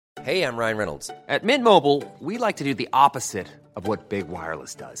Hey, I'm Ryan Reynolds. At Mint Mobile, we like to do the opposite of what Big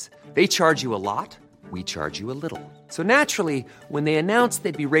Wireless does. They charge you a lot, we charge you a little. So naturally, when they announced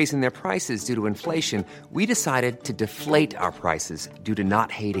they'd be raising their prices due to inflation, we decided to deflate our prices due to not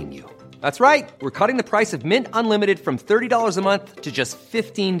hating you. That's right. We're cutting the price of Mint Unlimited from $30 a month to just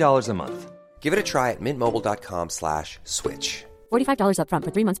 $15 a month. Give it a try at mintmobile.com/switch. $45 up front for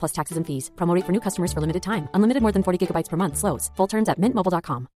 3 months plus taxes and fees. Promo rate for new customers for limited time. Unlimited more than 40 gigabytes per month. Slows full terms at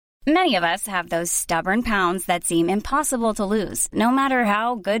mintmobile.com. Many of us have those stubborn pounds that seem impossible to lose, no matter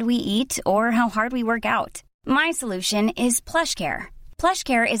how good we eat or how hard we work out. My solution is PlushCare.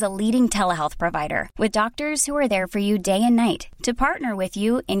 PlushCare is a leading telehealth provider with doctors who are there for you day and night to partner with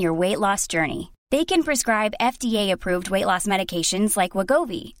you in your weight loss journey. They can prescribe FDA-approved weight loss medications like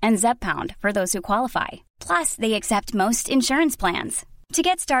Wegovy and Zepbound for those who qualify. Plus, they accept most insurance plans. To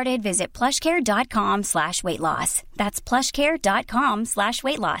get started, visit plushcare.com/weightloss. That's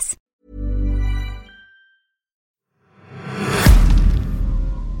plushcare.com/weightloss.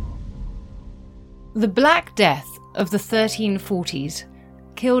 The Black Death of the 1340s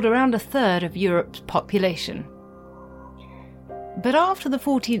killed around a third of Europe's population. But after the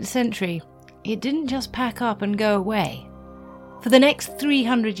 14th century, it didn't just pack up and go away. For the next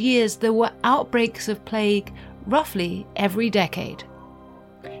 300 years, there were outbreaks of plague roughly every decade.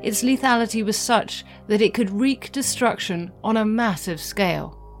 Its lethality was such that it could wreak destruction on a massive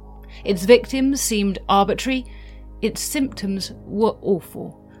scale. Its victims seemed arbitrary, its symptoms were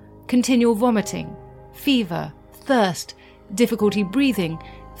awful. Continual vomiting, fever, thirst, difficulty breathing,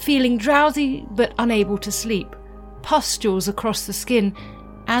 feeling drowsy but unable to sleep, pustules across the skin,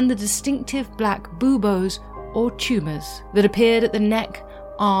 and the distinctive black buboes or tumours that appeared at the neck,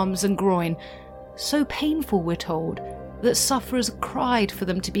 arms and groin, so painful, we're told, that sufferers cried for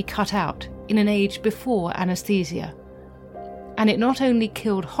them to be cut out in an age before anaesthesia. And it not only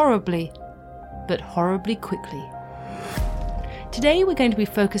killed horribly, but horribly quickly. Today we're going to be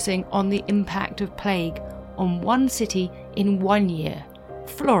focusing on the impact of plague on one city in 1 year,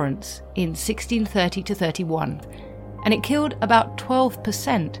 Florence, in 1630-31, and it killed about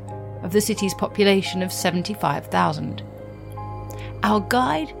 12% of the city's population of 75,000. Our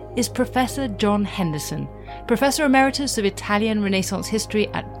guide is Professor John Henderson, Professor Emeritus of Italian Renaissance History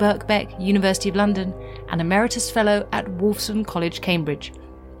at Birkbeck, University of London, and Emeritus Fellow at Wolfson College, Cambridge.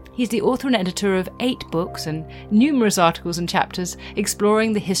 He's the author and editor of 8 books and numerous articles and chapters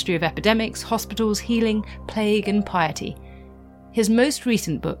exploring the history of epidemics, hospitals, healing, plague and piety. His most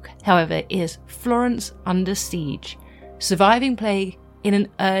recent book, however, is Florence Under Siege, Surviving Plague in an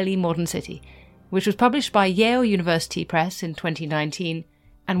Early Modern City, which was published by Yale University Press in 2019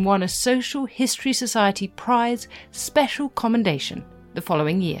 and won a Social History Society Prize Special Commendation the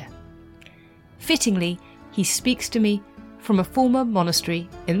following year. Fittingly, he speaks to me from a former monastery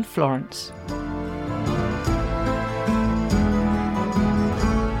in Florence.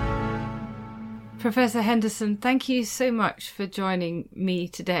 Professor Henderson, thank you so much for joining me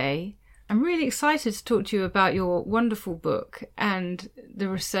today. I'm really excited to talk to you about your wonderful book and the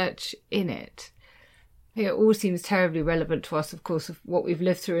research in it. It all seems terribly relevant to us, of course, of what we've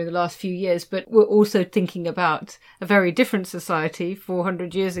lived through in the last few years, but we're also thinking about a very different society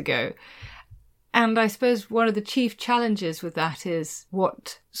 400 years ago. And I suppose one of the chief challenges with that is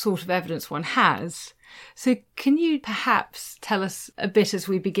what sort of evidence one has. So can you perhaps tell us a bit as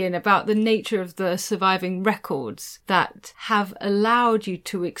we begin about the nature of the surviving records that have allowed you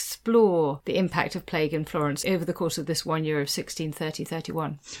to explore the impact of plague in Florence over the course of this 1 year of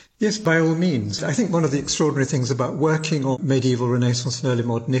 1630-31? Yes, by all means. I think one of the extraordinary things about working on medieval Renaissance and early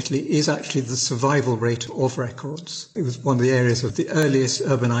modern Italy is actually the survival rate of records. It was one of the areas of the earliest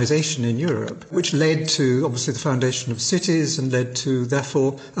urbanization in Europe, which led to, obviously, the foundation of cities and led to,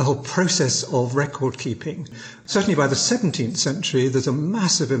 therefore, a whole process of record keeping. Certainly by the 17th century, there's a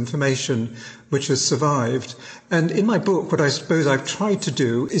massive information which has survived. And in my book, what I suppose I've tried to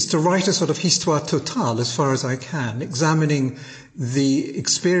do is to write a sort of histoire totale as far as I can, examining the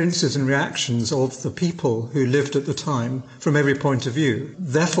experiences and reactions of the people who lived at the time from every point of view.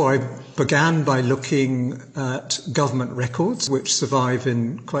 Therefore, I began by looking at government records, which survive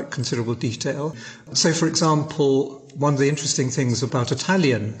in quite considerable detail. So, for example, one of the interesting things about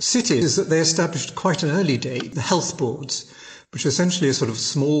Italian cities is that they established quite an early date the health boards, which are essentially a sort of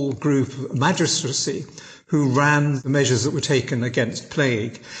small group of magistracy who ran the measures that were taken against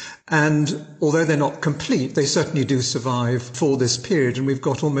plague. And although they're not complete, they certainly do survive for this period. And we've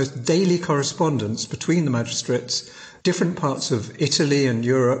got almost daily correspondence between the magistrates, different parts of Italy and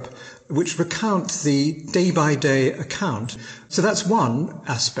Europe, which recount the day-by-day account. So that's one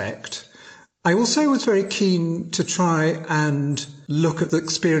aspect. I also was very keen to try and look at the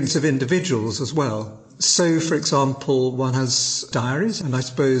experience of individuals as well. So, for example, one has diaries, and I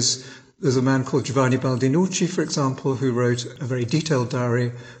suppose there's a man called Giovanni Baldinucci, for example, who wrote a very detailed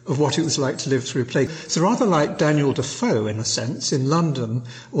diary of what it was like to live through plague. So rather like Daniel Defoe, in a sense, in London,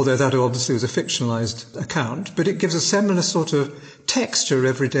 although that obviously was a fictionalised account, but it gives a similar sort of texture of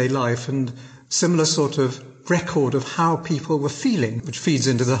everyday life and similar sort of record of how people were feeling, which feeds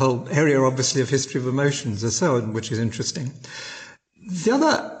into the whole area, obviously, of history of emotions and so on, which is interesting. The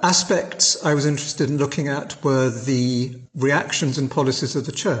other aspects I was interested in looking at were the reactions and policies of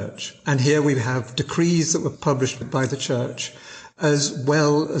the church. And here we have decrees that were published by the church, as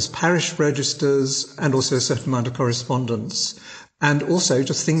well as parish registers and also a certain amount of correspondence. And also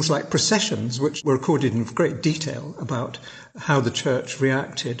just things like processions, which were recorded in great detail about how the church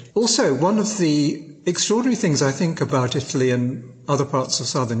reacted. Also, one of the extraordinary things I think about Italy and other parts of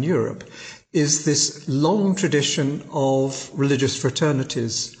southern Europe is this long tradition of religious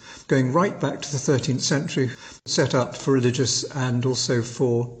fraternities going right back to the 13th century, set up for religious and also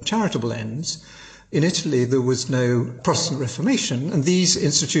for charitable ends. In Italy, there was no Protestant Reformation, and these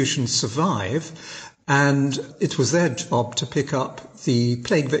institutions survive, and it was their job to pick up the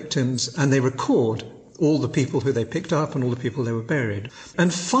plague victims, and they record all the people who they picked up and all the people they were buried.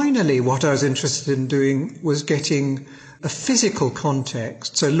 And finally, what I was interested in doing was getting a physical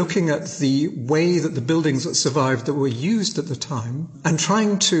context, so looking at the way that the buildings that survived that were used at the time and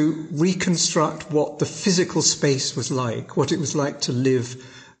trying to reconstruct what the physical space was like, what it was like to live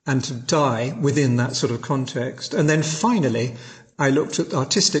and to die within that sort of context. And then finally, I looked at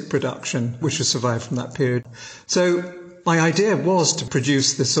artistic production, which has survived from that period. So my idea was to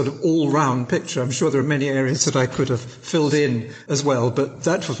produce this sort of all-round picture. I'm sure there are many areas that I could have filled in as well, but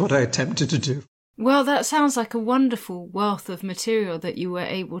that was what I attempted to do. Well, that sounds like a wonderful wealth of material that you were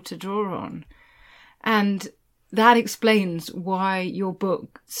able to draw on. And that explains why your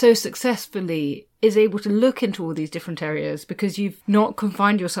book so successfully is able to look into all these different areas, because you've not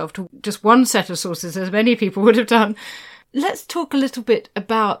confined yourself to just one set of sources, as many people would have done. Let's talk a little bit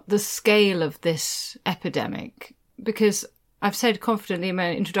about the scale of this epidemic, because I've said confidently in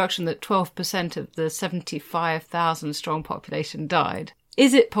my introduction that 12% of the 75,000 strong population died.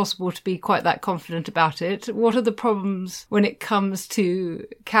 Is it possible to be quite that confident about it? What are the problems when it comes to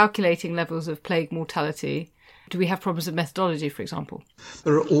calculating levels of plague mortality? Do we have problems of methodology, for example?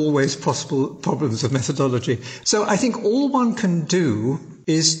 There are always possible problems of methodology. So I think all one can do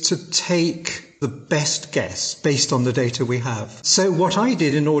is to take the best guess based on the data we have. So what I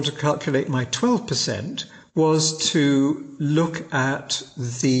did in order to calculate my 12% was to look at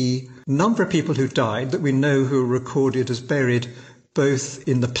the number of people who died that we know who are recorded as buried both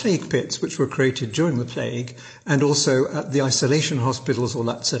in the plague pits, which were created during the plague, and also at the isolation hospitals or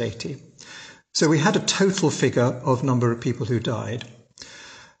lazzareti. So we had a total figure of number of people who died.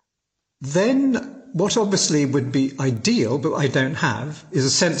 Then what obviously would be ideal, but I don't have, is a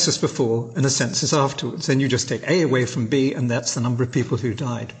census before and a census afterwards. Then you just take A away from B, and that's the number of people who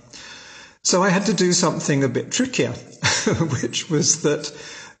died. So I had to do something a bit trickier, which was that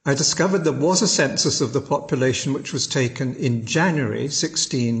I discovered there was a census of the population which was taken in January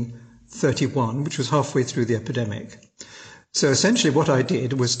 1631, which was halfway through the epidemic. So essentially what I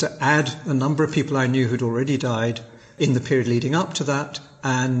did was to add a number of people I knew who'd already died in the period leading up to that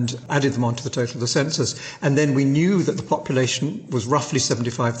and added them onto the total of the census. And then we knew that the population was roughly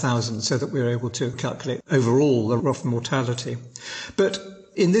 75,000, so that we were able to calculate overall the rough mortality. But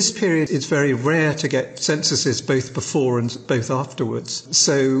in this period, it's very rare to get censuses both before and both afterwards.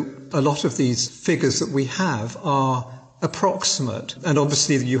 So a lot of these figures that we have are approximate. And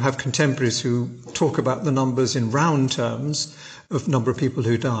obviously you have contemporaries who talk about the numbers in round terms of number of people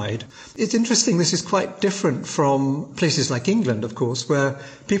who died. It's interesting, this is quite different from places like England, of course, where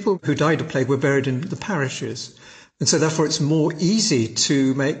people who died of plague were buried in the parishes. And so therefore it's more easy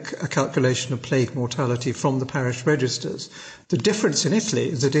to make a calculation of plague mortality from the parish registers. The difference in Italy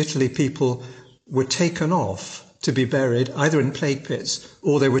is that Italy people were taken off to be buried either in plague pits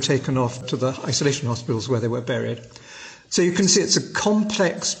or they were taken off to the isolation hospitals where they were buried. So you can see it's a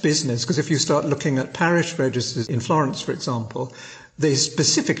complex business, because if you start looking at parish registers in Florence, for example, they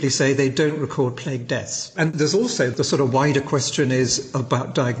specifically say they don't record plague deaths. And there's also the sort of wider question is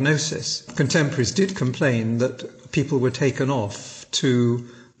about diagnosis. Contemporaries did complain that people were taken off to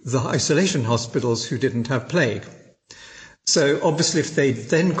the isolation hospitals who didn't have plague. So obviously if they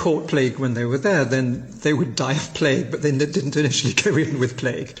then caught plague when they were there, then they would die of plague, but they didn't initially go in with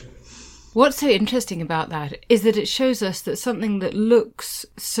plague. What's so interesting about that is that it shows us that something that looks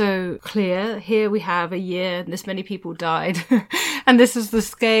so clear, here we have a year and this many people died, and this is the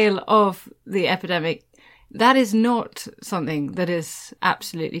scale of the epidemic, that is not something that is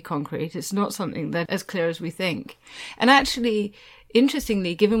absolutely concrete. It's not something that as clear as we think. And actually,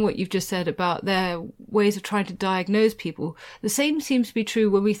 interestingly, given what you've just said about their ways of trying to diagnose people, the same seems to be true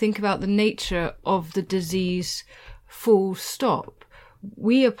when we think about the nature of the disease full stop.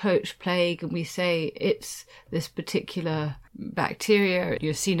 We approach plague and we say it's this particular bacteria,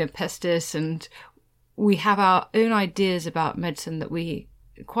 Yersinia pestis, and we have our own ideas about medicine that we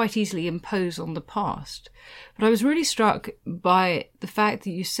quite easily impose on the past. But I was really struck by the fact that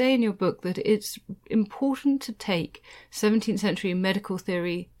you say in your book that it's important to take 17th century medical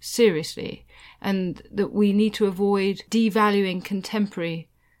theory seriously and that we need to avoid devaluing contemporary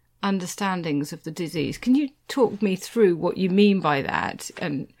understandings of the disease. Can you talk me through what you mean by that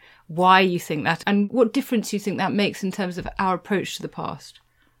and why you think that and what difference you think that makes in terms of our approach to the past?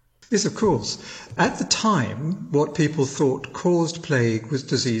 Yes, of course. At the time, what people thought caused plague was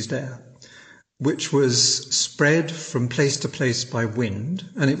diseased air, which was spread from place to place by wind,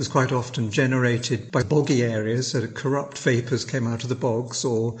 and it was quite often generated by boggy areas, so corrupt vapours came out of the bogs,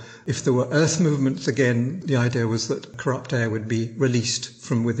 or if there were earth movements again, the idea was that corrupt air would be released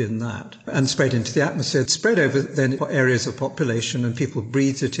from within that and spread into the atmosphere, spread over then areas of population, and people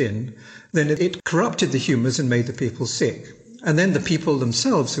breathed it in. Then it corrupted the humours and made the people sick. And then the people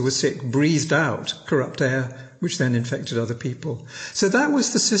themselves who were sick breathed out corrupt air, which then infected other people. So that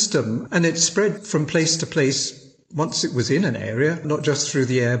was the system, and it spread from place to place once it was in an area, not just through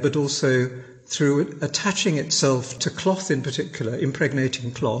the air, but also through attaching itself to cloth in particular,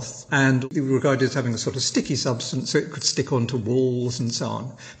 impregnating cloth, and it was regarded as having a sort of sticky substance, so it could stick onto walls and so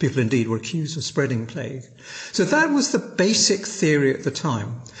on. People indeed were accused of spreading plague. So that was the basic theory at the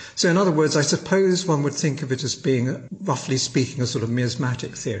time. So in other words, I suppose one would think of it as being, roughly speaking, a sort of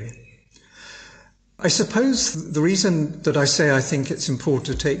miasmatic theory. I suppose the reason that I say I think it's important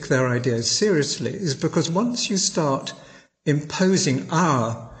to take their ideas seriously is because once you start imposing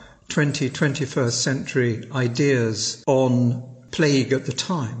our 21st century ideas on plague at the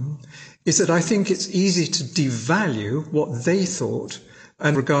time, is that I think it's easy to devalue what they thought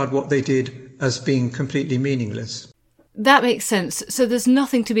and regard what they did as being completely meaningless. That makes sense. So there's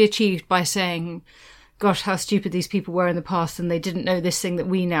nothing to be achieved by saying, gosh, how stupid these people were in the past and they didn't know this thing that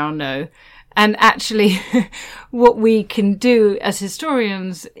we now know. And actually, what we can do as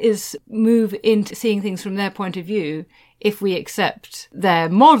historians is move into seeing things from their point of view if we accept their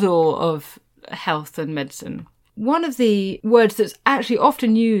model of health and medicine. One of the words that's actually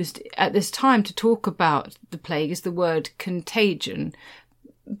often used at this time to talk about the plague is the word contagion.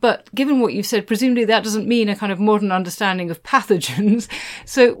 But given what you've said, presumably that doesn't mean a kind of modern understanding of pathogens.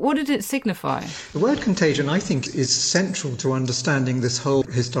 So what did it signify? The word contagion, I think, is central to understanding this whole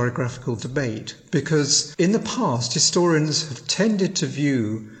historiographical debate, because in the past, historians have tended to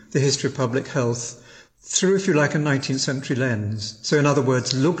view the history of public health through, if you like, a 19th century lens. So in other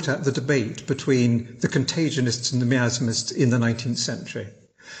words, looked at the debate between the contagionists and the miasmists in the 19th century.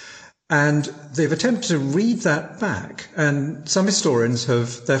 And they've attempted to read that back, and some historians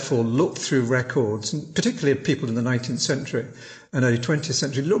have therefore looked through records, and particularly people in the 19th century and early 20th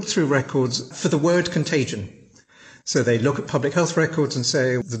century, looked through records for the word contagion. So they look at public health records and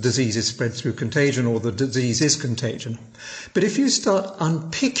say the disease is spread through contagion or the disease is contagion. But if you start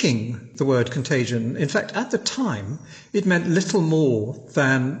unpicking the word contagion, in fact, at the time, it meant little more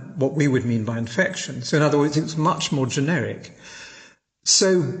than what we would mean by infection. So in other words, it was much more generic.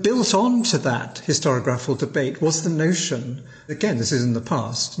 So built onto that historiographical debate was the notion, again, this is in the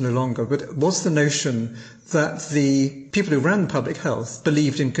past, no longer, but was the notion that the people who ran public health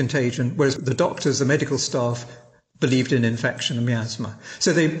believed in contagion, whereas the doctors, the medical staff, believed in infection and miasma.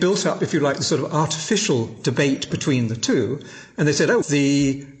 So they built up, if you like, the sort of artificial debate between the two, and they said, oh,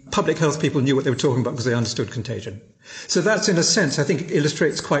 the public health people knew what they were talking about because they understood contagion. So that's, in a sense, I think it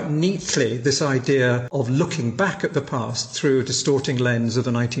illustrates quite neatly this idea of looking back at the past through a distorting lens of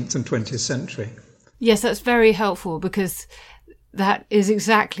the 19th and 20th century. Yes, that's very helpful because that is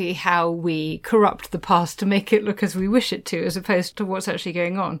exactly how we corrupt the past to make it look as we wish it to, as opposed to what's actually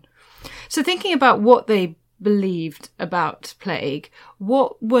going on. So thinking about what they believed about plague,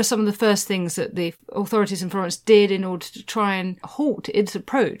 what were some of the first things that the authorities in Florence did in order to try and halt its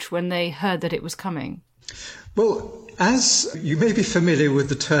approach when they heard that it was coming? Well, as you may be familiar with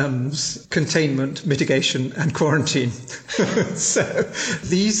the terms containment, mitigation and quarantine. So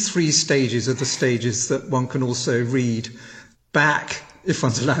these three stages are the stages that one can also read back if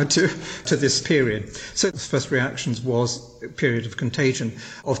one's allowed to this period. So the first reactions was a period of contagion,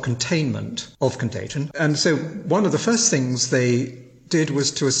 of containment, of contagion. And so one of the first things they did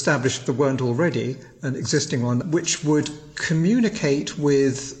was to establish, if there weren't already an existing one, which would communicate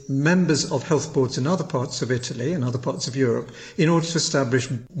with members of health boards in other parts of Italy and other parts of Europe in order to establish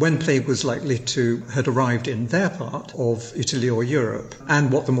when plague was likely to had arrived in their part of Italy or Europe, and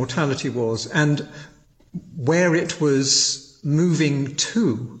what the mortality was, and where it was moving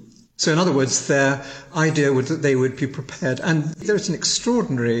to. So in other words, their idea was that they would be prepared. And there's an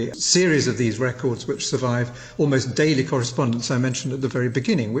extraordinary series of these records which survive, almost daily correspondence I mentioned at the very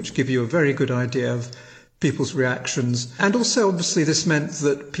beginning, which give you a very good idea of people's reactions. And also, obviously, this meant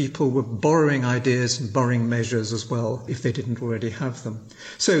that people were borrowing ideas and borrowing measures as well, if they didn't already have them.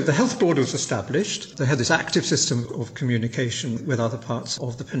 So the health board was established. They had this active system of communication with other parts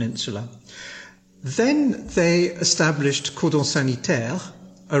of the peninsula. Then they established cordons sanitaires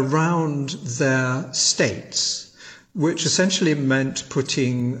around their states, which essentially meant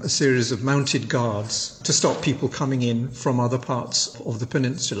putting a series of mounted guards to stop people coming in from other parts of the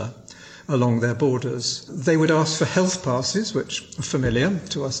peninsula along their borders. They would ask for health passes, which are familiar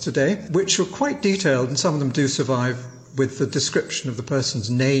to us today, which were quite detailed, and some of them do survive, with the description of the person's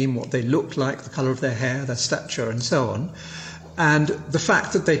name, what they looked like, the colour of their hair, their stature, and so on. And the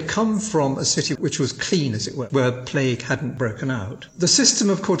fact that they'd come from a city which was clean, as it were, where plague hadn't broken out. The system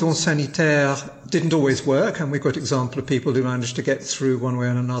of cordons sanitaires didn't always work, and we've got example of people who managed to get through one way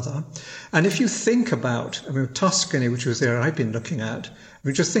or another. And if you think about, Tuscany, which was the area I've been looking at,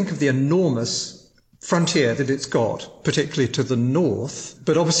 just think of the enormous frontier that it's got, particularly to the north.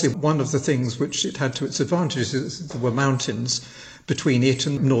 But obviously one of the things which it had to its advantage is there were mountains between it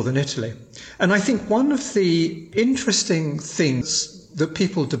and northern Italy. And I think one of the interesting things that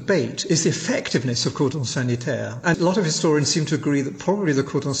people debate is the effectiveness of cordons sanitaires. And a lot of historians seem to agree that probably the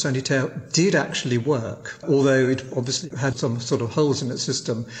cordons sanitaires did actually work, although it obviously had some sort of holes in its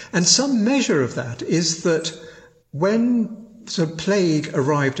system. And some measure of that is that when the plague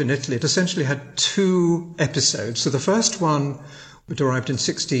arrived in Italy, it essentially had two episodes. So the first one, it arrived in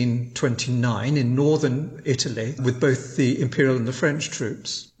 1629 in northern Italy with both the imperial and the French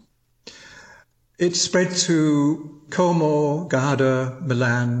troops. It spread to Como, Garda,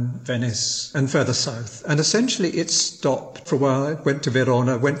 Milan, Venice, and further south. And essentially it stopped for a while. It went to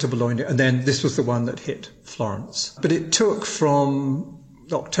Verona, went to Bologna, and then this was the one that hit Florence. But it took from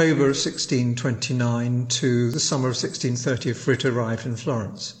October of 1629 to the summer of 1630 for it to arrive in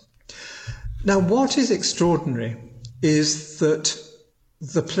Florence. Now, what is extraordinary is that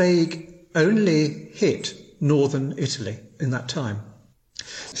the plague only hit northern Italy in that time.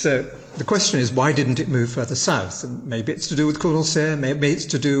 So the question is, why didn't it move further south? And maybe it's to do with cordons, maybe it's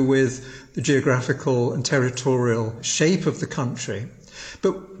to do with the geographical and territorial shape of the country.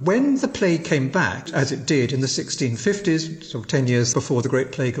 But when the plague came back, as it did in the 1650s, so 10 years before the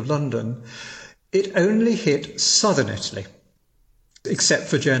Great Plague of London, it only hit southern Italy, except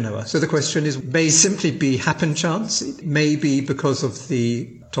for Genoa. So the question is, may simply be happen chance, it may be because of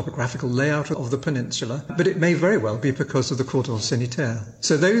the topographical layout of the peninsula, but it may very well be because of the cordons sanitaires.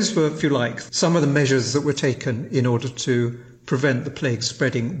 So those were, if you like, some of the measures that were taken in order to prevent the plague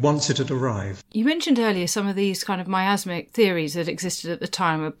spreading once it had arrived. You mentioned earlier some of these kind of miasmic theories that existed at the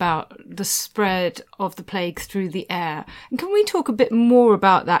time about the spread of the plague through the air. And can we talk a bit more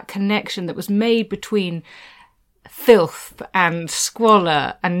about that connection that was made between filth and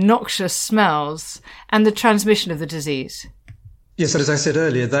squalor and noxious smells and the transmission of the disease? Yes, and as I said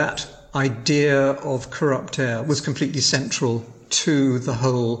earlier, that idea of corrupt air was completely central to the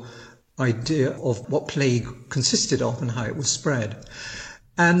whole idea of what plague consisted of and how it was spread.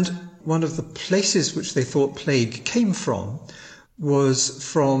 And one of the places which they thought plague came from was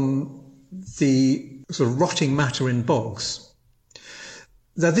from the sort of rotting matter in bogs.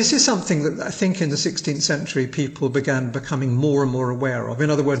 Now, this is something that I think in the 16th century people began becoming more and more aware of.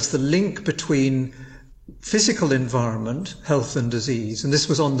 In other words, the link between physical environment, health and disease, and this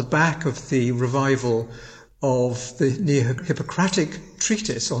was on the back of the revival of the Neo-Hippocratic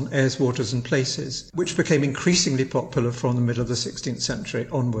treatise on airs, waters and places, which became increasingly popular from the middle of the 16th century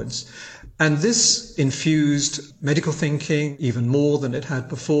onwards. And this infused medical thinking even more than it had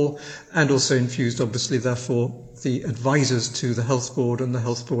before, and also infused, obviously, therefore, the advisors to the health board and the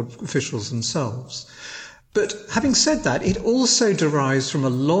health board officials themselves. But having said that, it also derives from a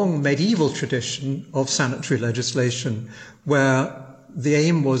long medieval tradition of sanitary legislation where the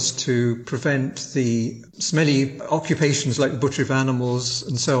aim was to prevent the smelly occupations like the butchery of animals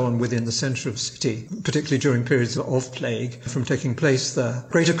and so on within the centre of the city, particularly during periods of plague, from taking place there.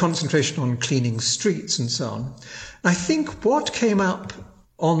 Greater concentration on cleaning streets and so on. I think what came up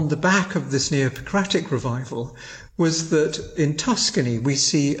on the back of this Neo-Hippocratic revival was that in Tuscany we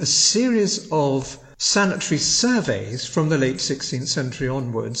see a series of sanitary surveys from the late 16th century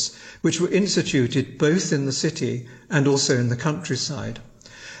onwards, which were instituted both in the city and also in the countryside.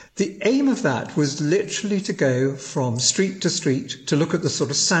 The aim of that was literally to go from street to street to look at the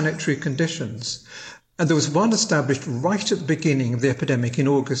sort of sanitary conditions. And there was one established right at the beginning of the epidemic in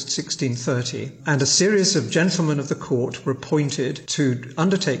August 1630, and a series of gentlemen of the court were appointed to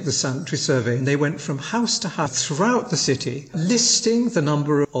undertake the sanitary survey, and they went from house to house throughout the city, listing the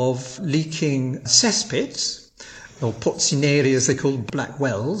number of leaking cesspits, or pozzineri as they called black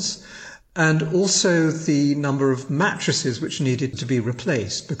wells, and also the number of mattresses which needed to be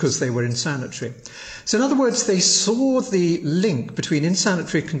replaced because they were insanitary. So in other words, they saw the link between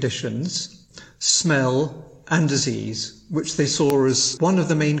insanitary conditions, smell and disease, which they saw as one of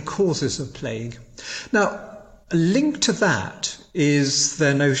the main causes of plague. Now, a link to that is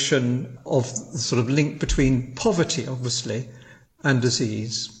their notion of the sort of link between poverty, obviously, and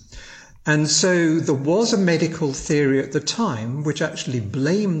disease. And so there was a medical theory at the time which actually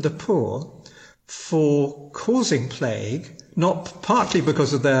blamed the poor for causing plague, not partly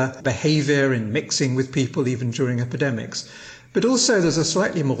because of their behaviour in mixing with people even during epidemics, but also there's a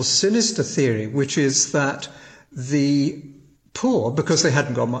slightly more sinister theory, which is that the poor, because they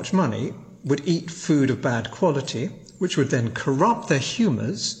hadn't got much money, would eat food of bad quality, which would then corrupt their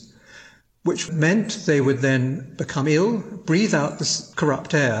humours, which meant they would then become ill, breathe out this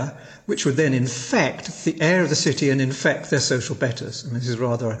corrupt air, which would then infect the air of the city and infect their social betters. I mean, this is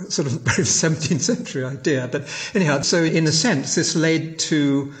rather a sort of very 17th century idea. But anyhow, so in a sense, this led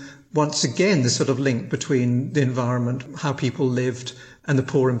to once again, the sort of link between the environment, how people lived, and the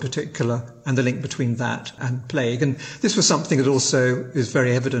poor in particular, and the link between that and plague. And this was something that also is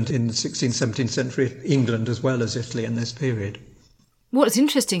very evident in the 16th, 17th century England as well as Italy in this period. What's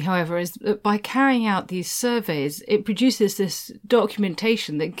interesting, however, is that by carrying out these surveys, it produces this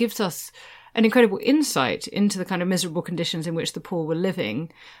documentation that gives us an incredible insight into the kind of miserable conditions in which the poor were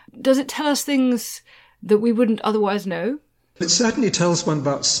living. Does it tell us things that we wouldn't otherwise know? It certainly tells one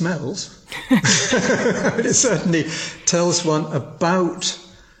about smells. It certainly tells one about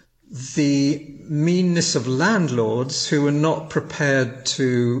the meanness of landlords who were not prepared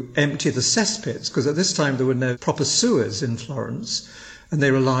to empty the cesspits, because at this time there were no proper sewers in Florence, and they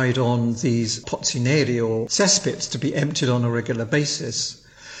relied on these pozzineri or cesspits to be emptied on a regular basis.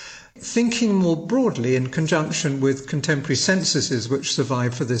 Thinking more broadly in conjunction with contemporary censuses which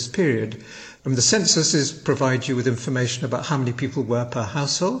survive for this period, the censuses provide you with information about how many people were per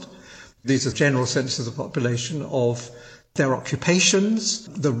household. These are general censuses of the population, of their occupations,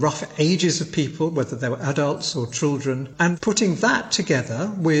 the rough ages of people, whether they were adults or children, and putting that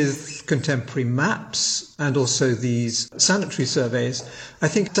together with contemporary maps and also these sanitary surveys, I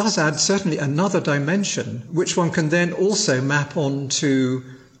think does add certainly another dimension, which one can then also map onto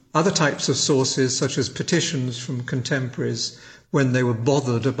other types of sources, such as petitions from contemporaries when they were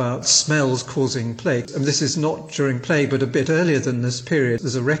bothered about smells causing plague. And this is not during plague, but a bit earlier than this period.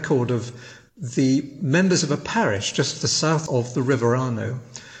 There's a record of the members of a parish just to the south of the River Arno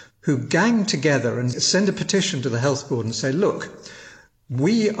who gang together and send a petition to the health board and say, look,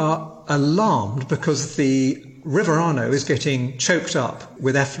 we are alarmed because the River Arno is getting choked up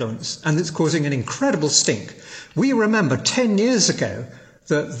with effluents and it's causing an incredible stink. We remember 10 years ago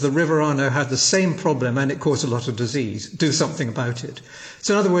that the River Arno had the same problem and it caused a lot of disease. Do something about it.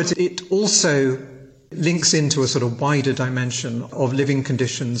 So in other words, it also links into a sort of wider dimension of living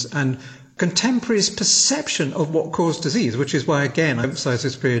conditions and contemporaries' perception of what caused disease, which is why, again, I emphasise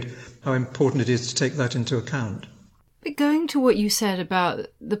this period, how important it is to take that into account. But going to what you said about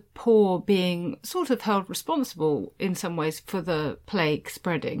the poor being sort of held responsible in some ways for the plague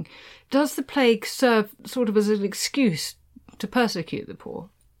spreading, does the plague serve sort of as an excuse to persecute the poor?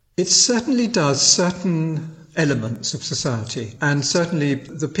 It certainly does certain elements of society, and certainly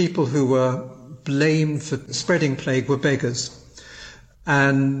the people who were blamed for spreading plague were beggars,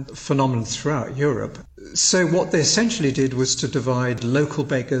 and phenomenon throughout Europe. So what they essentially did was to divide local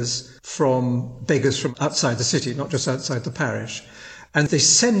beggars from outside the city, not just outside the parish. And they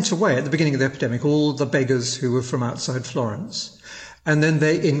sent away at the beginning of the epidemic all the beggars who were from outside Florence. And then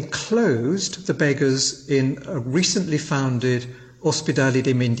they enclosed the beggars in a recently founded Ospedale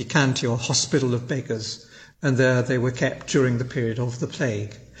dei Mendicanti, or Hospital of Beggars, and there they were kept during the period of the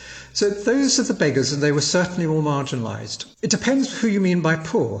plague. So those are the beggars, and they were certainly more marginalised. It depends who you mean by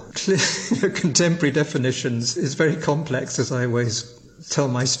poor. Contemporary definitions is very complex, as I always tell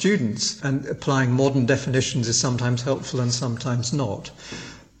my students, and applying modern definitions is sometimes helpful and sometimes not.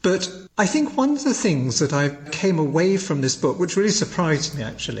 But I think one of the things that I came away from this book, which really surprised me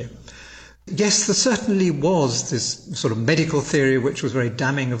actually, yes, there certainly was this sort of medical theory which was very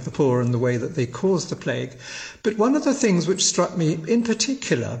damning of the poor and the way that they caused the plague. But one of the things which struck me in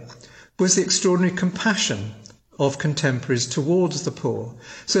particular was the extraordinary compassion of contemporaries towards the poor.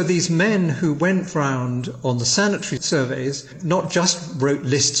 So these men who went round on the sanitary surveys not just wrote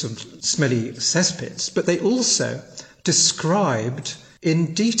lists of smelly cesspits, but they also described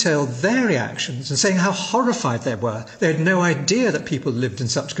in detail their reactions and saying how horrified they were. They had no idea that people lived in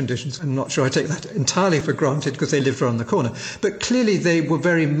such conditions. I'm not sure I take that entirely for granted because they lived around the corner. But clearly they were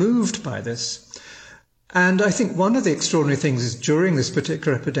very moved by this. And I think one of the extraordinary things is during this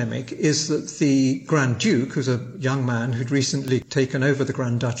particular epidemic is that the Grand Duke, who's a young man who'd recently taken over the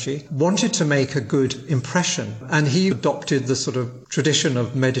Grand Duchy, wanted to make a good impression. And he adopted the sort of tradition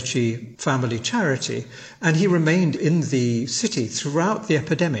of Medici family charity. And he remained in the city throughout the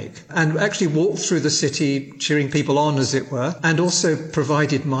epidemic and actually walked through the city cheering people on, as it were, and also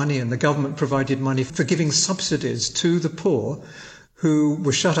provided money, and the government provided money for giving subsidies to the poor who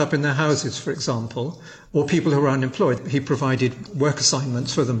were shut up in their houses, for example, or people who were unemployed. He provided work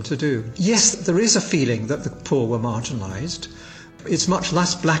assignments for them to do. Yes, there is a feeling that the poor were marginalised. It's much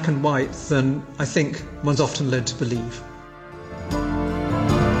less black and white than I think one's often led to believe.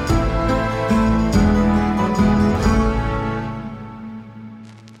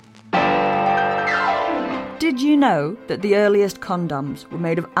 Did you know that the earliest condoms were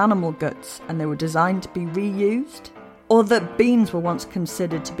made of animal guts and they were designed to be reused? Or that beans were once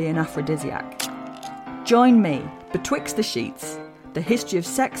considered to be an aphrodisiac? Join me, Betwixt the Sheets, the history of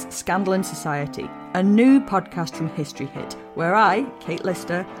sex, scandal and society, a new podcast from History Hit, where I, Kate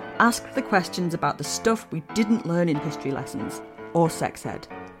Lister, ask the questions about the stuff we didn't learn in history lessons, or sex ed.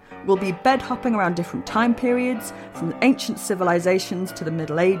 We'll be bed-hopping around different time periods, from ancient civilizations to the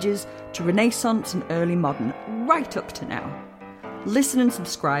Middle Ages, to Renaissance and early modern, right up to now. Listen and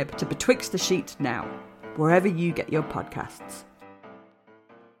subscribe to Betwixt the Sheets now, wherever you get your podcasts.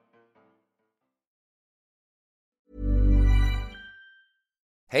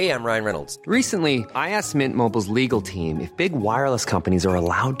 Hey, I'm Ryan Reynolds. Recently, I asked Mint Mobile's legal team if big wireless companies are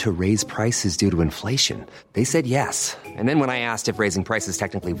allowed to raise prices due to inflation. They said yes. And then when I asked if raising prices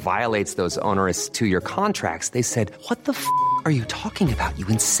technically violates those onerous 2-year contracts, they said, "What the f*** are you talking about, you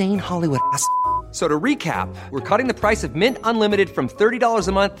insane Hollywood ass?" So to recap, we're cutting the price of Mint Unlimited from $30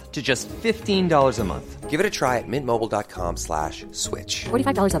 a month to just $15 a month. Give it a try at mintmobile.com/switch.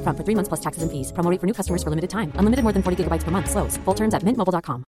 $45 up front for 3 months plus taxes and fees. Promo rate for new customers for limited time. Unlimited more than 40 gigabytes per month. Slows full terms at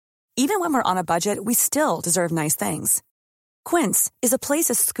mintmobile.com. Even when we're on a budget, we still deserve nice things. Quince is a place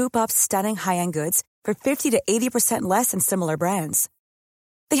to scoop up stunning high-end goods for 50 to 80% less than similar brands.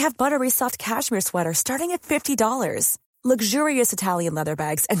 They have buttery soft cashmere sweaters starting at $50, luxurious Italian leather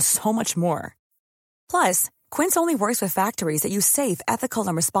bags, and so much more. Plus, Quince only works with factories that use safe, ethical,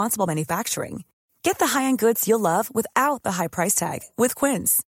 and responsible manufacturing. Get the high-end goods you'll love without the high price tag with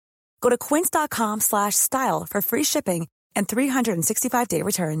Quince. Go to quince.com/style for free shipping and 365-day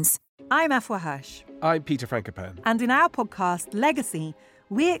returns. I'm Afua Hirsch. I'm Peter Frankopan. And in our podcast, Legacy,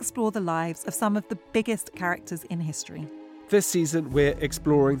 we explore the lives of some of the biggest characters in history. This season, we're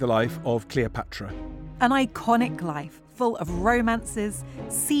exploring the life of Cleopatra. An iconic life full of romances,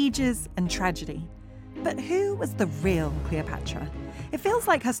 sieges, and tragedy. But who was the real Cleopatra? It feels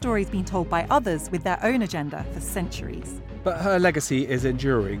like her story's been told by others with their own agenda for centuries. But her legacy is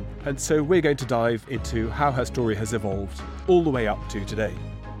enduring, and so we're going to dive into how her story has evolved all the way up to today.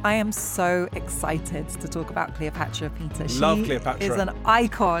 I am so excited to talk about Cleopatra, Peter. Love Cleopatra. She is an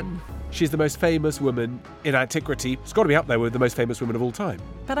icon. She's the most famous woman in antiquity. It's got to be up there with the most famous women of all time.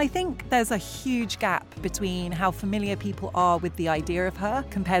 But I think there's a huge gap between how familiar people are with the idea of her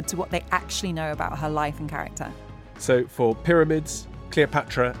compared to what they actually know about her life and character. So for Pyramids,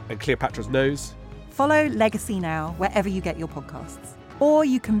 Cleopatra and Cleopatra's Nose, follow Legacy now wherever you get your podcasts. Or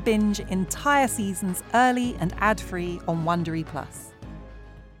you can binge entire seasons early and ad-free on Wondery Plus.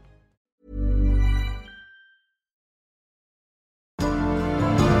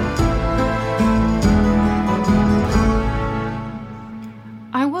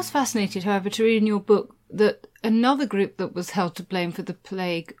 I was fascinated, however, to read in your book that another group that was held to blame for the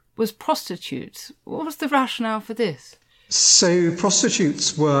plague was prostitutes. What was the rationale for this? So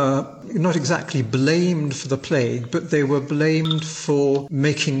prostitutes were not exactly blamed for the plague, but they were blamed for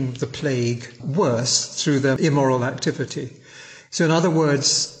making the plague worse through their immoral activity. So in other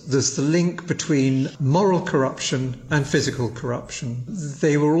words, there's the link between moral corruption and physical corruption.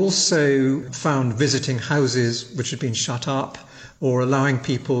 They were also found visiting houses which had been shut up or allowing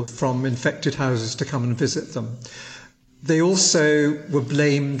people from infected houses to come and visit them. They also were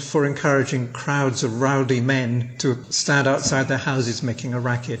blamed for encouraging crowds of rowdy men to stand outside their houses making a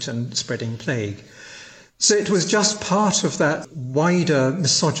racket and spreading plague. So it was just part of that wider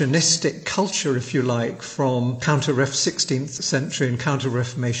misogynistic culture, if you like, from counter-Ref 16th century and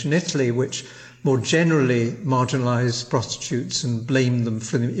counter-Reformation Italy, which more generally marginalised prostitutes and blamed them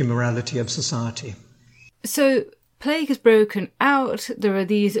for the immorality of society. So plague has broken out. There are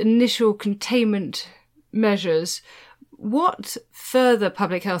these initial containment measures. What further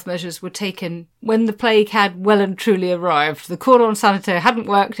public health measures were taken when the plague had well and truly arrived? The cordon sanitaire hadn't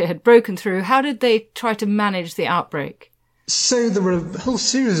worked, it had broken through. How did they try to manage the outbreak? So there were a whole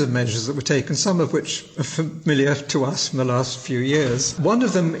series of measures that were taken, some of which are familiar to us from the last few years. One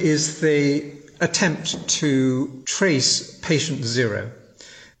of them is the attempt to trace patient zero.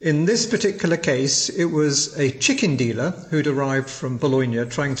 In this particular case, it was a chicken dealer who'd arrived from Bologna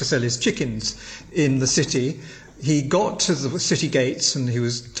trying to sell his chickens in the city. He got to the city gates and he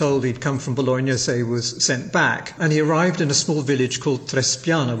was told he'd come from Bologna, so he was sent back. And he arrived in a small village called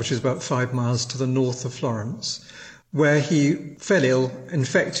Trespiano, which is about 5 miles to the north of Florence, where he fell ill,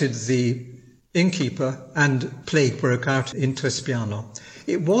 infected the innkeeper, and plague broke out in Trespiano.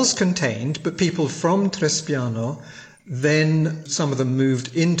 It was contained, but people from Trespiano, then some of them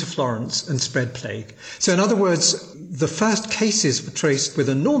moved into Florence and spread plague. So in other words, the first cases were traced with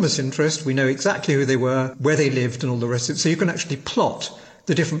enormous interest. We know exactly who they were, where they lived and all the rest of it. So you can actually plot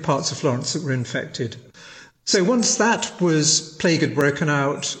the different parts of Florence that were infected. So once that plague had broken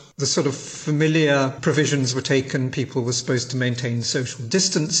out, the sort of familiar provisions were taken. People were supposed to maintain social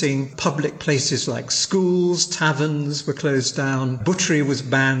distancing. Public places like schools, taverns were closed down. Butchery was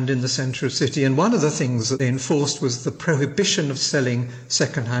banned in the centre of the city. And one of the things that they enforced was the prohibition of selling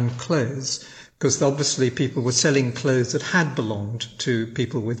second-hand clothes, because obviously people were selling clothes that had belonged to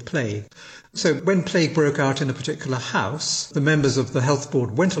people with plague. So when plague broke out in a particular house, the members of the health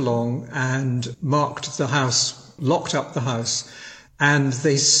board went along and marked the house, locked up the house, and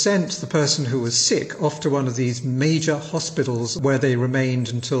they sent the person who was sick off to one of these major hospitals where they remained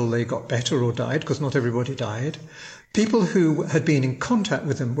until they got better or died, because not everybody died. People who had been in contact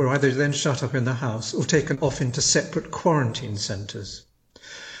with them were either then shut up in the house or taken off into separate quarantine centres.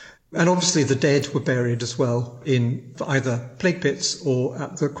 And obviously the dead were buried as well in either plague pits or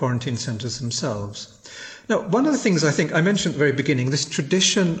at the quarantine centres themselves. Now, one of the things I think I mentioned at the very beginning, this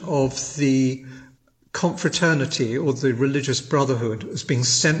tradition of the confraternity or the religious brotherhood as being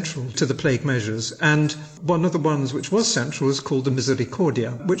central to the plague measures. And one of the ones which was central was called the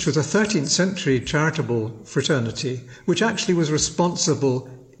Misericordia, which was a 13th century charitable fraternity, which actually was responsible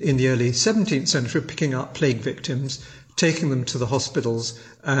in the early 17th century for picking up plague victims, taking them to the hospitals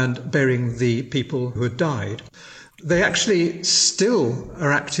and burying the people who had died. They actually still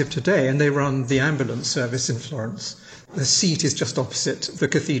are active today, and they run the ambulance service in Florence. The seat is just opposite the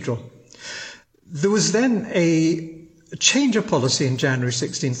cathedral. There was then a change of policy in January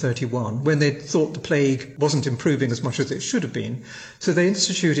 1631 when they thought the plague wasn't improving as much as it should have been. So they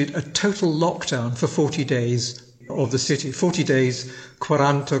instituted a total lockdown for 40 days of the city. 40 days,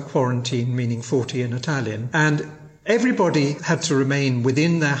 40 quarantine, meaning 40 in Italian. And everybody had to remain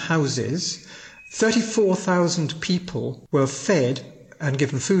within their houses. 34,000 people were fed and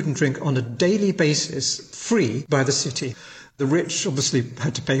given food and drink on a daily basis, free by the city. The rich obviously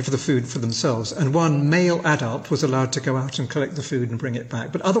had to pay for the food for themselves, and one male adult was allowed to go out and collect the food and bring it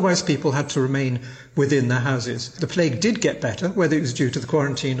back. But otherwise people had to remain within their houses. The plague did get better, whether it was due to the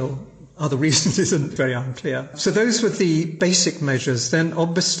quarantine or other reasons isn't very unclear. So those were the basic measures. Then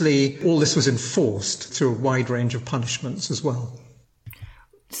obviously all this was enforced through a wide range of punishments as well.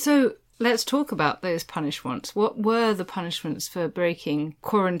 So let's talk about those punishments. What were the punishments for breaking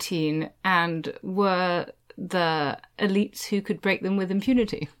quarantine, and were the elites who could break them with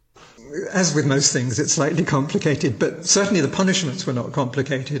impunity? As with most things, it's slightly complicated, but certainly the punishments were not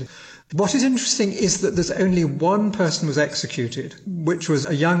complicated. What is interesting is that there's only one person who was executed, which was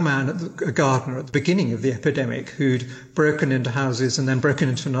a young man, a gardener at the beginning of the epidemic, who'd broken into houses and then broken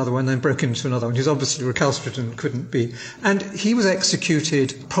into another one, then broken into another one. He's obviously recalcitrant and couldn't be. And he was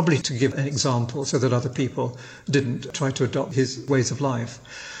executed probably to give an example so that other people didn't try to adopt his ways of life.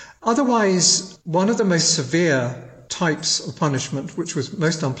 Otherwise, one of the most severe types of punishment, which was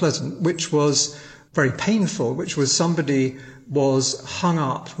most unpleasant, which was very painful, which was somebody was hung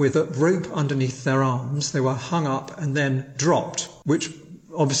up with a rope underneath their arms. They were hung up and then dropped, which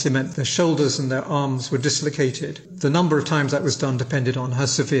obviously meant their shoulders and their arms were dislocated. The number of times that was done depended on how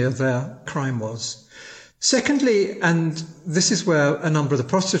severe their crime was. Secondly, and this is where a number of the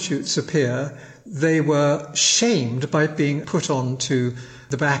prostitutes appear, they were shamed by being put onto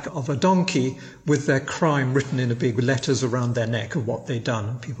the back of a donkey with their crime written in big letters around their neck of what they'd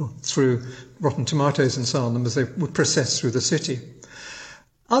done. People threw rotten tomatoes and so on them as they were processed through the city.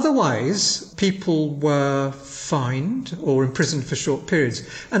 Otherwise, people were fined or imprisoned for short periods.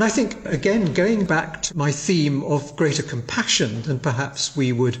 And I think, again, going back to my theme of greater compassion than perhaps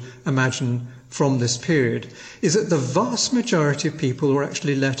we would imagine from this period, is that the vast majority of people were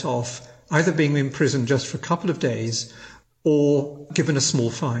actually let off, either being imprisoned just for a couple of days or given a small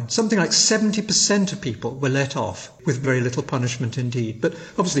fine. Something like 70% of people were let off with very little punishment indeed. But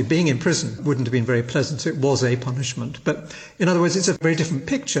obviously being in prison wouldn't have been very pleasant, so it was a punishment. But in other words, it's a very different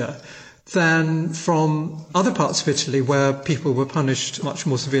picture than from other parts of Italy where people were punished much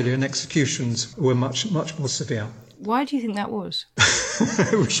more severely and executions were much more severe. Why do you think that was?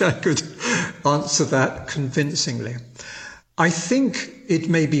 I wish I could answer that convincingly. I think it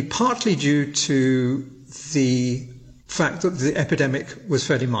may be partly due to the fact that the epidemic was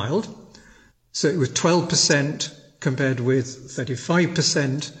fairly mild. So it was 12% compared with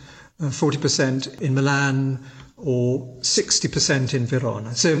 35%, 40% in Milan, or 60% in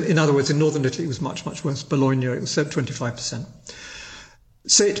Verona. So in other words, in northern Italy it was much, much worse. Bologna, it was 25%.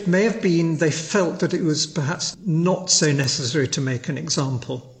 So it may have been they felt that it was perhaps not so necessary to make an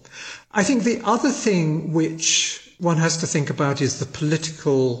example. I think the other thing which one has to think about is the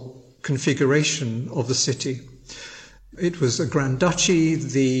political configuration of the city. It was a Grand Duchy,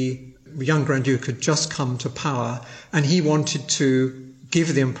 the young Grand Duke had just come to power, and he wanted to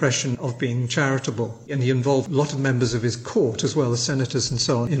give the impression of being charitable. And he involved a lot of members of his court, as well as senators and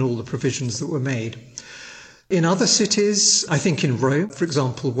so on, in all the provisions that were made. In other cities, I think in Rome, for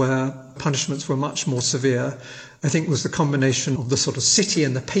example, where punishments were much more severe, I think it was the combination of the sort of city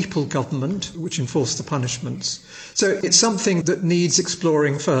and the papal government which enforced the punishments. So it's something that needs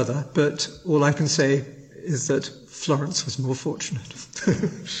exploring further, but all I can say is that Florence was more fortunate.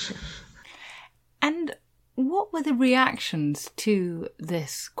 And what were the reactions to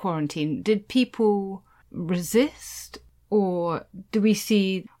this quarantine? Did people resist? Or do we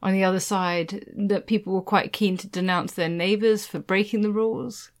see on the other side that people were quite keen to denounce their neighbours for breaking the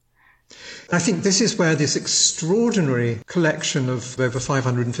rules? I think this is where this extraordinary collection of over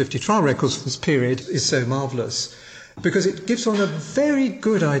 550 trial records for this period is so marvellous, because it gives one a very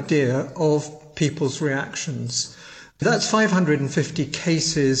good idea of people's reactions. That's 550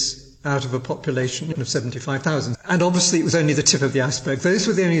 cases out of a population of 75,000. And obviously it was only the tip of the iceberg. Those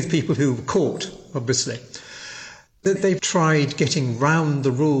were the only people who were caught, obviously. They've tried getting round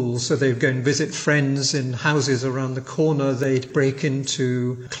the rules, so they'd go and visit friends in houses around the corner. They'd break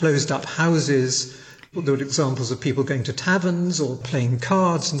into closed-up houses. There were examples of people going to taverns or playing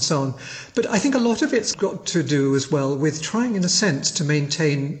cards and so on. But I think a lot of it's got to do as well with trying, in a sense, to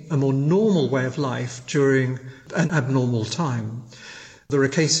maintain a more normal way of life during an abnormal time. There are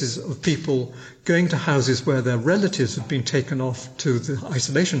cases of people going to houses where their relatives had been taken off to the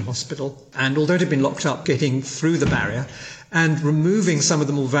isolation hospital, and although they'd been locked up, getting through the barrier and removing some of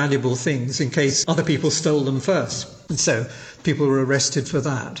the more valuable things in case other people stole them first. And so people were arrested for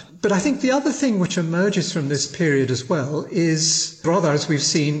that. But I think the other thing which emerges from this period as well is, rather as we've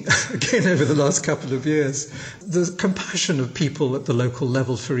seen again over the last couple of years, the compassion of people at the local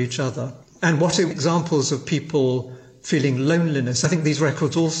level for each other. And what are examples of people feeling loneliness? I think these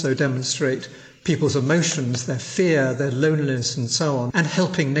records also demonstrate people's emotions, their fear, their loneliness and so on, and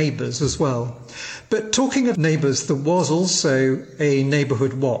helping neighbours as well. But talking of neighbours, there was also a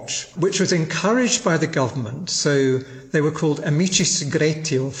neighbourhood watch, which was encouraged by the government. So they were called amici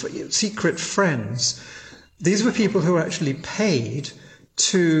segreti, or secret friends. These were people who were actually paid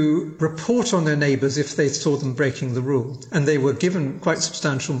to report on their neighbours if they saw them breaking the rule. And they were given quite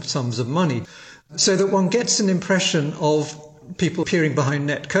substantial sums of money, so that one gets an impression of people peering behind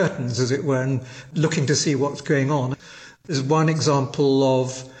net curtains, as it were, and looking to see what's going on. There's one example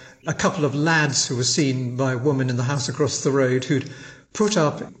of a couple of lads who were seen by a woman in the house across the road who'd put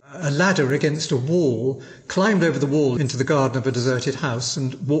up a ladder against a wall, climbed over the wall into the garden of a deserted house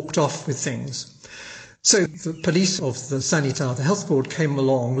and walked off with things. So the police of the Sanità, the health board, came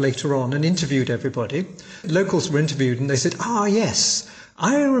along later on and interviewed everybody. Locals were interviewed and they said, yes,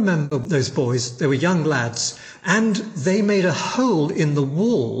 I remember those boys. They were young lads, and they made a hole in the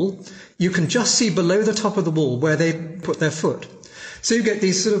wall. You can just see below the top of the wall where they put their foot. So you get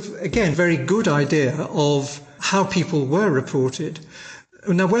these sort of, again, very good idea of how people were reported.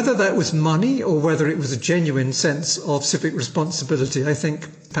 Now, whether that was money or whether it was a genuine sense of civic responsibility, I think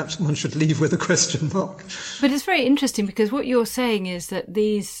perhaps one should leave with a question mark. But it's very interesting because what you're saying is that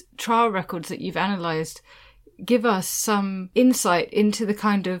these trial records that you've analysed give us some insight into the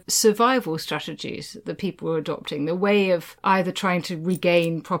kind of survival strategies that people were adopting, the way of either trying to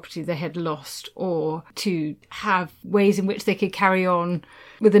regain property they had lost or to have ways in which they could carry on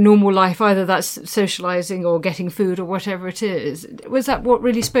with a normal life, either that's socialising or getting food or whatever it is. Was that what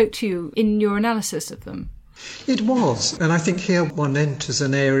really spoke to you in your analysis of them? It was. And I think here one enters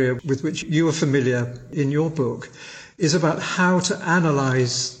an area with which you are familiar in your book, is about how to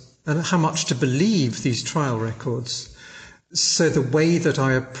analyse and how much to believe these trial records. So the way that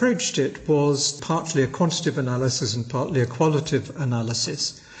I approached it was partly a quantitative analysis and partly a qualitative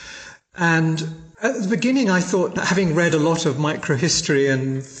analysis. And at the beginning, I thought, having read a lot of microhistory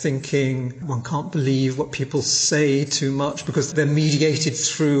and thinking, one can't believe what people say too much because they're mediated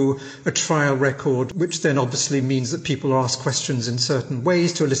through a trial record, which then obviously means that people are asked questions in certain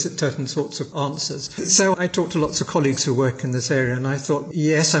ways to elicit certain sorts of answers. So I talked to lots of colleagues who work in this area, and I thought,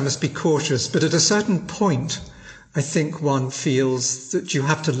 yes, I must be cautious. But at a certain point, I think one feels that you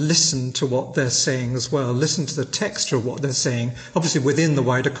have to listen to what they're saying as well, listen to the texture of what they're saying, obviously within the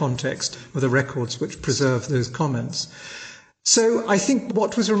wider context of the records which preserve those comments. So I think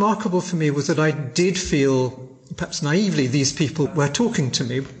what was remarkable for me was that I did feel, perhaps naively, these people were talking to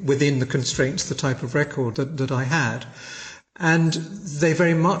me within the constraints, the type of record that I had. And they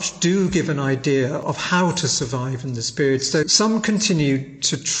very much do give an idea of how to survive in this period. So some continued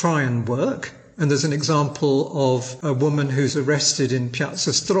to try and work. And there's an example of a woman who's arrested in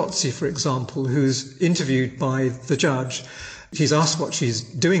Piazza Strozzi, for example, who's interviewed by the judge. He's asked what she's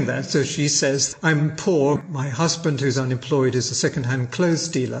doing there. So she says, I'm poor. My husband, who's unemployed, is a second-hand clothes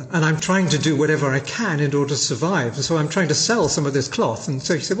dealer. And I'm trying to do whatever I can in order to survive. And so I'm trying to sell some of this cloth. And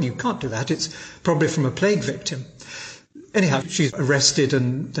so he said, well, you can't do that. It's probably from a plague victim. Anyhow, she's arrested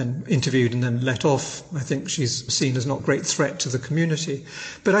and then interviewed and then let off. I think she's seen as not a great threat to the community.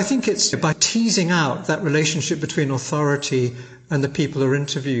 But I think it's by teasing out that relationship between authority and the people who are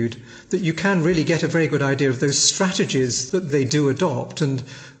interviewed that you can really get a very good idea of those strategies that they do adopt. And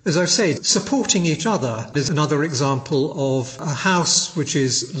as I've said, supporting each other is another example of a house which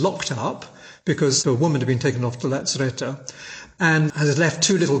is locked up because a woman had been taken off to Lazzaretta and has left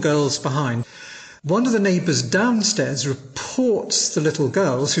two little girls behind. One of the neighbours downstairs reports the little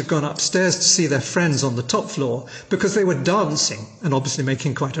girls who'd gone upstairs to see their friends on the top floor because they were dancing and obviously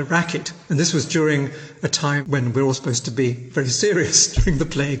making quite a racket. And this was during a time when we're all supposed to be very serious during the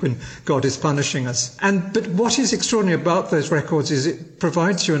plague, when God is punishing us. But what is extraordinary about those records is it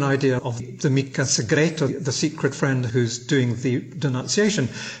provides you an idea of the mica segreto, the secret friend who's doing the denunciation,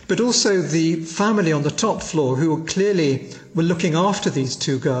 but also the family on the top floor who clearly were looking after these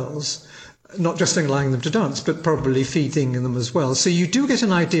two girls, not just allowing them to dance, but probably feeding them as well. So you do get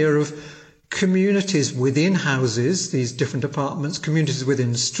an idea of communities within houses, these different apartments, communities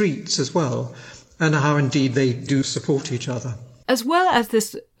within streets as well, and how indeed they do support each other. As well as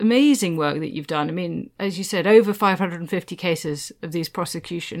this amazing work that you've done, I mean, as you said, over 550 cases of these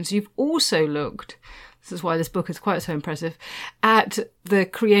prosecutions, you've also looked, this is why this book is quite so impressive, at the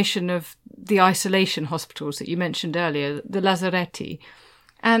creation of the isolation hospitals that you mentioned earlier, the Lazzaretti.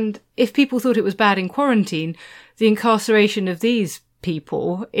 And if people thought it was bad in quarantine, the incarceration of these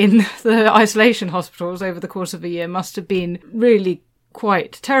people in the isolation hospitals over the course of a year must have been really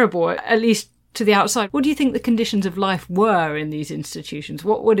quite terrible, at least to the outside. What do you think the conditions of life were in these institutions?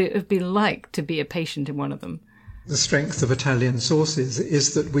 What would it have been like to be a patient in one of them? The strength of Italian sources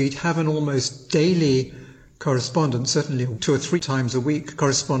is that we'd have an almost daily correspondence, certainly 2 or 3 times a week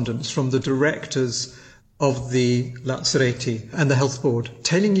correspondence from the directors of the Lazzaretti and the health board,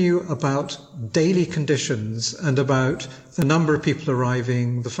 telling you about daily conditions and about the number of people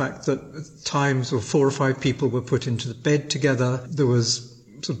arriving, the fact that at times 4 or 5 people were put into the bed together. There was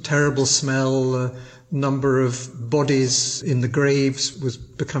sort of terrible smell, number of bodies in the graves was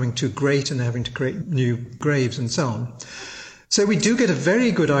becoming too great and having to create new graves and so on. So we do get a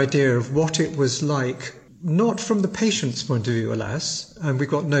very good idea of what it was like, not from the patient's point of view, alas, and we've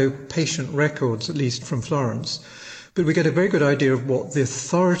got no patient records, at least from Florence, but we get a very good idea of what the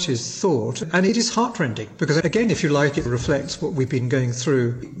authorities thought. And it is heartrending, because again, if you like, it reflects what we've been going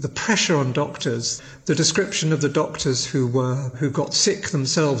through. The pressure on doctors, the description of the doctors who got sick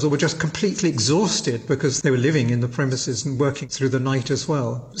themselves or were just completely exhausted because they were living in the premises and working through the night as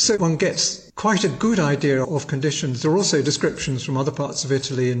well. So one gets quite a good idea of conditions. There are also descriptions from other parts of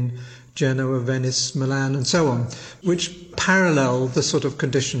Italy in Genoa, Venice, Milan and so on, which parallel the sort of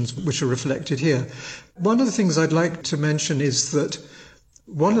conditions which are reflected here. One of the things I'd like to mention is that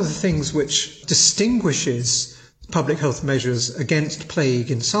one of the things which distinguishes public health measures against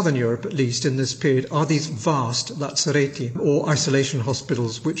plague in southern Europe, at least in this period, are these vast lazzaretti, or isolation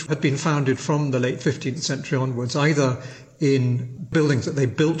hospitals, which had been founded from the late 15th century onwards, either in buildings that they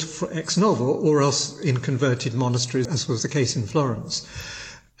built for ex novo or else in converted monasteries, as was the case in Florence.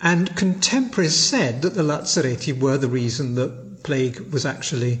 And contemporaries said that the lazzaretti were the reason that plague was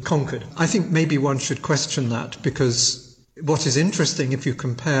actually conquered. I think maybe one should question that, because what is interesting, if you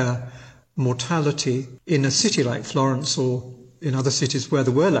compare mortality in a city like Florence or in other cities where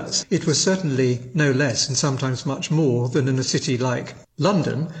there were lats, it was certainly no less and sometimes much more than in a city like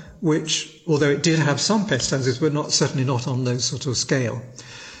London, which, although it did have some pestilences, were certainly not on those sort of scale.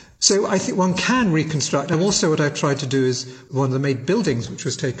 So I think one can reconstruct, and also what I've tried to do is, one of the main buildings which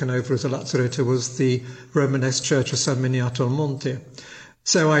was taken over as a lazzaretto was the Romanesque church of San Miniato al Monte.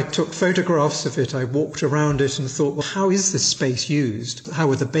 So I took photographs of it, I walked around it and thought, well, how is this space used? How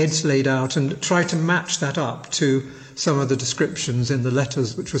were the beds laid out? And tried to match that up to some of the descriptions in the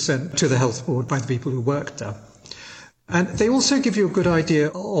letters which were sent to the health board by the people who worked there. And they also give you a good idea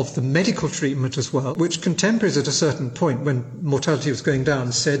of the medical treatment as well, which contemporaries at a certain point, when mortality was going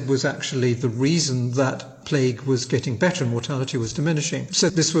down, said was actually the reason that plague was getting better and mortality was diminishing. So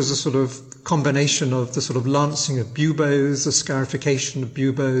this was a sort of combination of the sort of lancing of buboes, the scarification of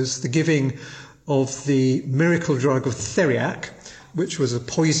buboes, the giving of the miracle drug of theriac, which was a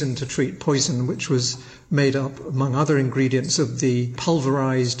poison to treat poison, which was made up, among other ingredients, of the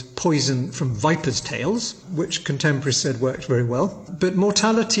pulverized poison from viper's tails, which contemporaries said worked very well. But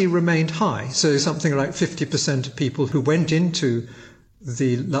mortality remained high, so something like 50% of people who went into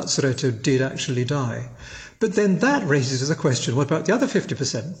the lazzaretto did actually die. But then that raises the question, what about the other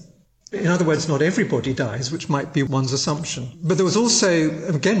 50%? In other words, not everybody dies, which might be one's assumption. But there was also,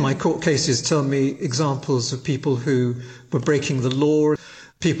 again, my court cases tell me examples of people who were breaking the law.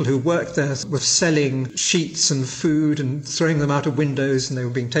 People who worked there were selling sheets and food and throwing them out of windows, and they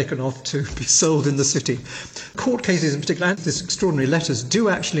were being taken off to be sold in the city. Court cases in particular, and these extraordinary letters, do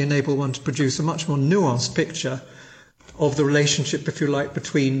actually enable one to produce a much more nuanced picture of the relationship, if you like,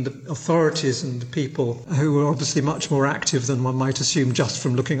 between the authorities and the people, who were obviously much more active than one might assume just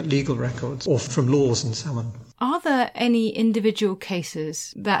from looking at legal records or from laws and so on. Are there any individual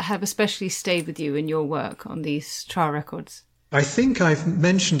cases that have especially stayed with you in your work on these trial records? I think I've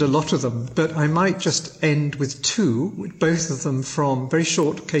mentioned a lot of them, but I might just end with two, both of them from very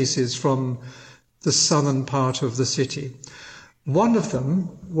short cases from the southern part of the city. One of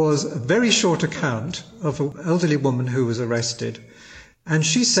them was a very short account of an elderly woman who was arrested. And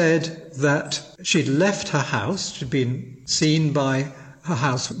she said that she'd left her house, she'd been seen by her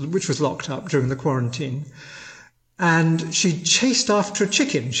house, which was locked up during the quarantine. And she chased after a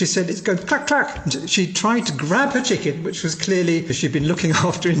chicken. She said, it's going clack, clack. And she tried to grab her chicken, which was clearly she'd been looking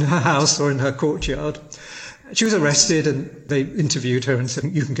after in her house or in her courtyard. She was arrested and they interviewed her and said,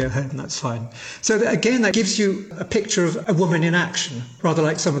 you can go home, that's fine. So again, that gives you a picture of a woman in action, rather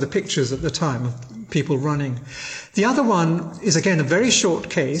like some of the pictures at the time of people running. The other one is again a very short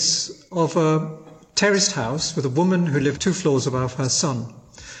case of a terraced house with a woman who lived 2 floors above her son.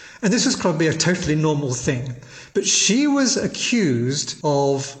 And this was probably a totally normal thing. But she was accused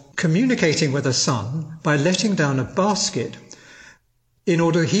of communicating with her son by letting down a basket in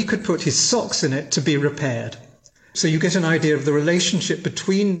order he could put his socks in it to be repaired. So you get an idea of the relationship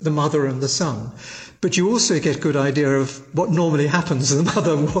between the mother and the son. But you also get a good idea of what normally happens. The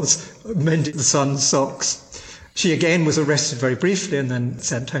mother was mending the son's socks. She again was arrested very briefly and then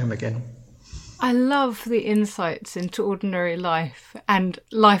sent home again. I love the insights into ordinary life and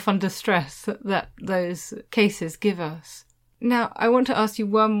life under stress that those cases give us. Now, I want to ask you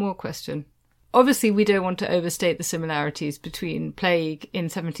one more question. Obviously, we don't want to overstate the similarities between plague in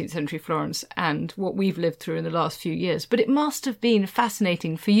 17th century Florence and what we've lived through in the last few years, but it must have been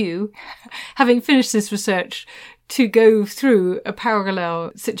fascinating for you, having finished this research, to go through a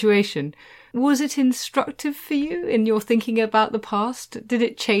parallel situation. Was it instructive for you in your thinking about the past? Did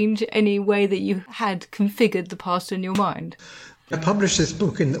it change any way that you had configured the past in your mind? I published this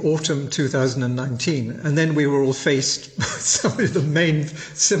book in autumn 2019, and then we were all faced with some of the main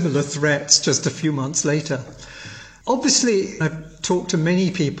similar threats just a few months later. Obviously, I've talked to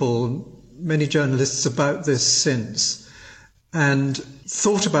many people, many journalists about this since, and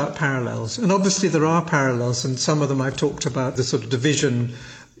thought about parallels. And obviously there are parallels, and some of them I've talked about, the sort of division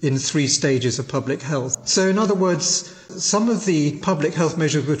in 3 stages of public health. So in other words, some of the public health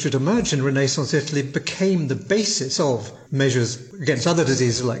measures which had emerged in Renaissance Italy became the basis of measures against other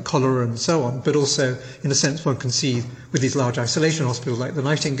diseases like cholera and so on, but also, in a sense, one can see with these large isolation hospitals like the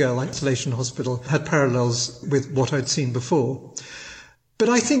Nightingale Isolation Hospital had parallels with what I'd seen before. But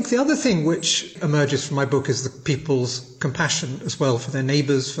I think the other thing which emerges from my book is the people's compassion as well for their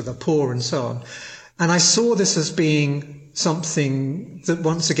neighbours, for the poor and so on. And I saw this as being something that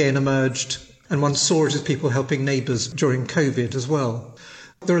once again emerged, and one saw it as people helping neighbours during COVID as well.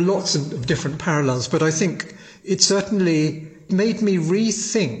 There are lots of different parallels, but I think it certainly made me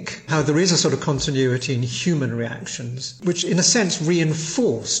rethink how there is a sort of continuity in human reactions, which in a sense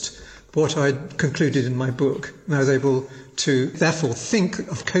reinforced what I'd concluded in my book. And I was able to therefore think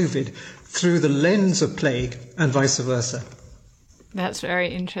of COVID through the lens of plague and vice versa. That's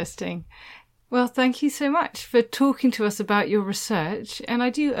very interesting. Well, thank you so much for talking to us about your research. And I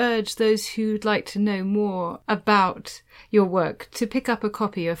do urge those who'd like to know more about your work to pick up a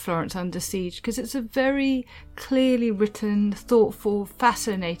copy of Florence Under Siege, because it's a very clearly written, thoughtful,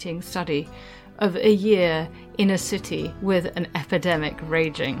 fascinating study of a year in a city with an epidemic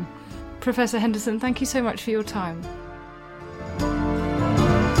raging. Professor Henderson, thank you so much for your time.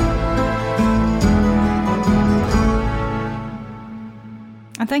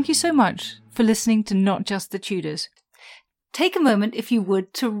 And thank you so much for listening to Not Just the Tudors. Take a moment, if you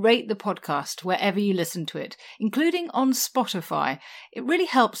would, to rate the podcast wherever you listen to it, including on Spotify. It really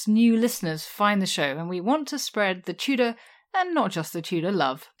helps new listeners find the show, and we want to spread the Tudor and not just the Tudor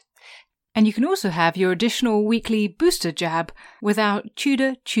love. And you can also have your additional weekly booster jab with our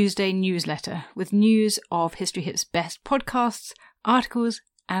Tudor Tuesday newsletter, with news of History Hit's best podcasts, articles,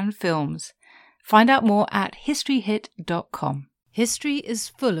 and films. Find out more at historyhit.com. History is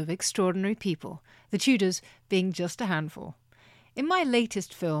full of extraordinary people, the Tudors being just a handful. In my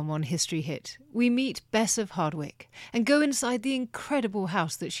latest film on History Hit, we meet Bess of Hardwick and go inside the incredible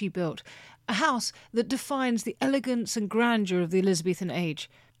house that she built, a house that defines the elegance and grandeur of the Elizabethan age,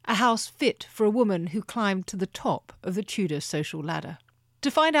 a house fit for a woman who climbed to the top of the Tudor social ladder.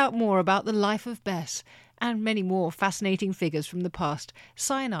 To find out more about the life of Bess and many more fascinating figures from the past,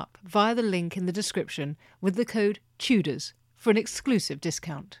 sign up via the link in the description with the code TUDORS for an exclusive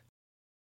discount.